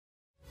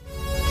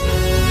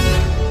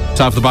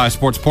Top of the Buy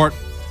Sports Report.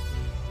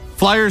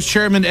 Flyers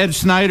chairman Ed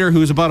Snyder,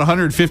 who's about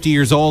 150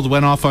 years old,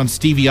 went off on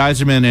Stevie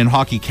Yzerman in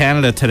Hockey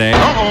Canada today.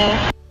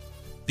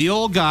 The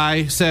old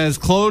guy says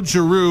Claude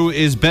Giroux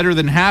is better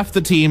than half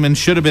the team and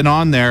should have been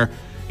on there.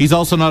 He's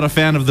also not a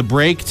fan of the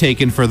break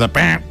taken for the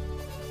bam.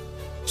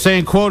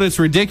 Saying, quote, it's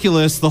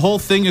ridiculous. The whole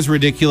thing is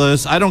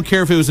ridiculous. I don't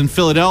care if it was in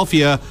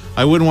Philadelphia.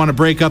 I wouldn't want to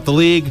break up the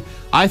league.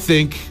 I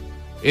think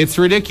it's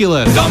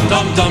ridiculous. Dum,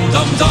 dum, dum,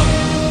 dum,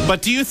 dum.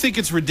 But do you think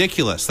it's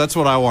ridiculous? That's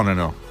what I want to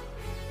know.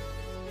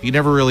 You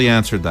never really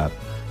answered that.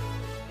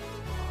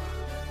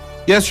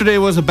 Yesterday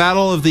was a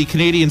battle of the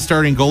Canadian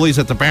starting goalies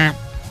at the bam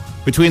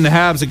between the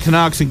Habs and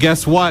Canucks, and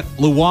guess what?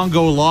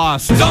 Luongo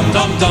lost. Dum,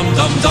 dum, dum,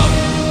 dum,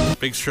 dum.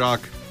 Big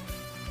shock.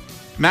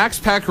 Max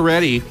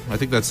Pacioretty, I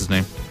think that's his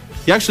name.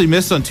 He actually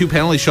missed on 2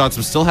 penalty shots,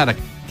 but still had a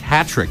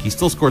hat trick. He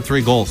still scored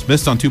 3 goals.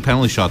 Missed on 2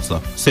 penalty shots,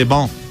 though. C'est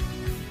bon.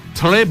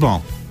 Très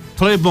bon.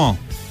 Très bon.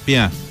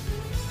 Bien.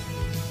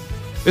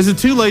 Is it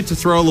too late to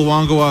throw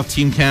Luongo off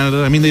Team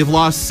Canada? I mean, they've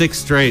lost 6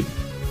 straight.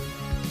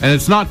 And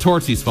it's not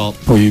Tortsy's fault.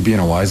 Were you being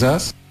a wise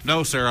ass?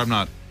 No, sir, I'm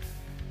not.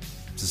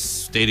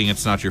 Just stating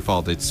it's not your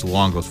fault. It's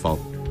Luongo's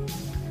fault.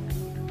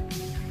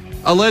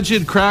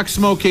 Alleged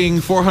crack-smoking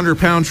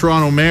 400-pound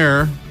Toronto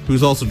mayor,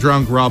 who's also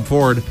drunk, Rob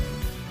Ford,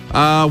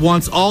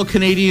 wants all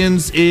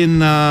Canadians in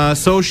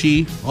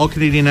Sochi, all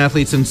Canadian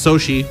athletes in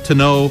Sochi, to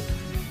know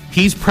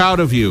he's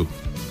proud of you.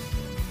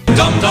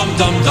 Dum, dum,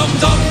 dum, dum,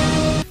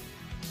 dum.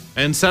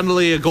 And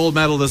suddenly a gold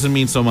medal doesn't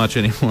mean so much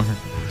anymore.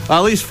 At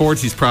least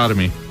Fordsy's proud of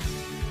me,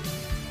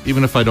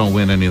 even if I don't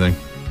win anything.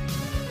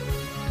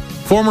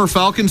 Former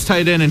Falcons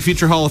tight end and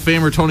future Hall of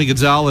Famer Tony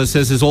Gonzalez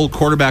says his old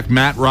quarterback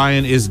Matt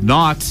Ryan is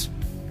not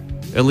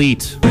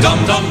elite. Dum,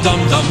 dum, dum,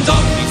 dum,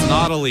 dum. He's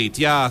not elite.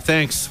 Yeah,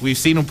 thanks. We've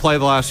seen him play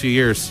the last few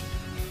years.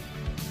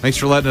 Thanks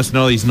for letting us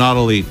know he's not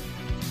elite.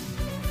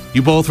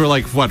 You both were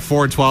like, what,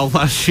 4-12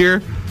 last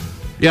year?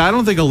 Yeah, I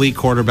don't think elite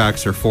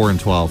quarterbacks are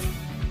 4-12.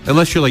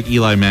 Unless you're like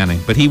Eli Manning.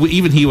 But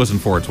even he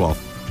wasn't 4-12.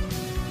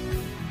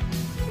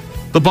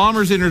 The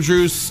Bombers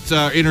introduced,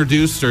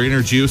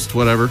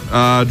 whatever,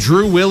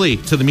 Drew Willy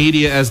to the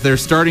media as their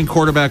starting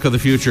quarterback of the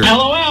future.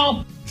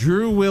 LOL.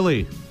 Drew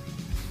Willy.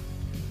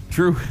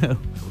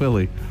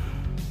 The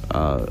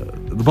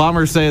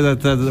Bombers say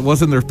that it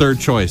wasn't their third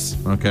choice,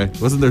 okay? It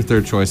wasn't their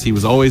third choice. He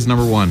was always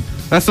number 1.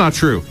 That's not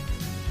true.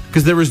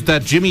 Because there was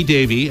that Jimmy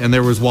Davey and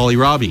there was Wally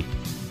Robbie.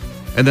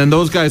 And then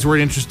those guys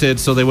weren't interested,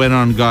 so they went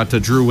on and got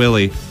Drew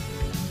Willy.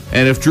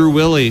 And if Drew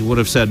Willy would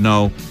have said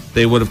no,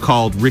 they would have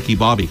called Ricky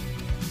Bobby.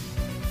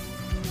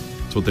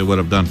 That's what they would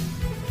have done.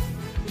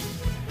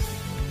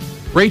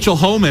 Rachel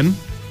Homan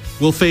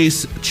will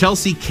face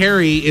Chelsea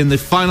Carey in the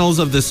finals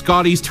of the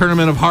Scotties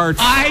Tournament of Hearts.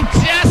 I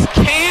just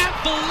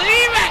can't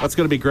believe it. That's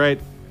going to be great.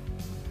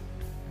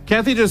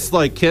 Can't they just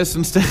like kiss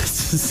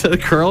instead of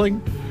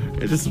curling?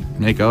 They just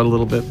make out a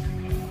little bit.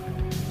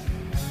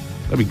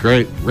 That'd be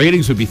great.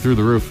 Ratings would be through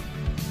the roof.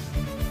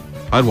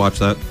 I'd watch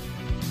that.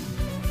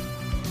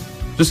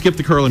 Just skip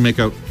the curling, make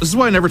out. This is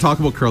why I never talk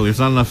about curling. There's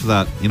not enough of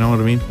that. You know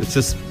what I mean? It's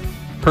just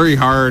hurry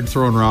hard,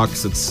 throwing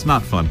rocks. It's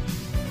not fun.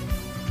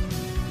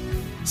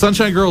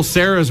 Sunshine Girl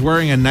Sarah is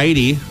wearing a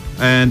nightie,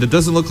 and it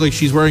doesn't look like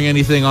she's wearing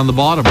anything on the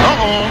bottom.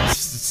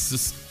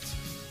 It's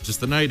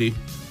just a nightie.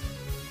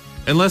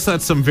 Unless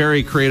that's some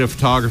very creative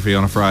photography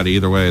on a Friday.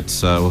 Either way,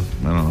 it's, I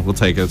don't know, we'll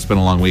take it. It's been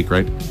a long week,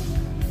 right?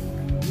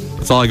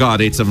 That's all I got.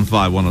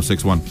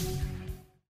 875-1061.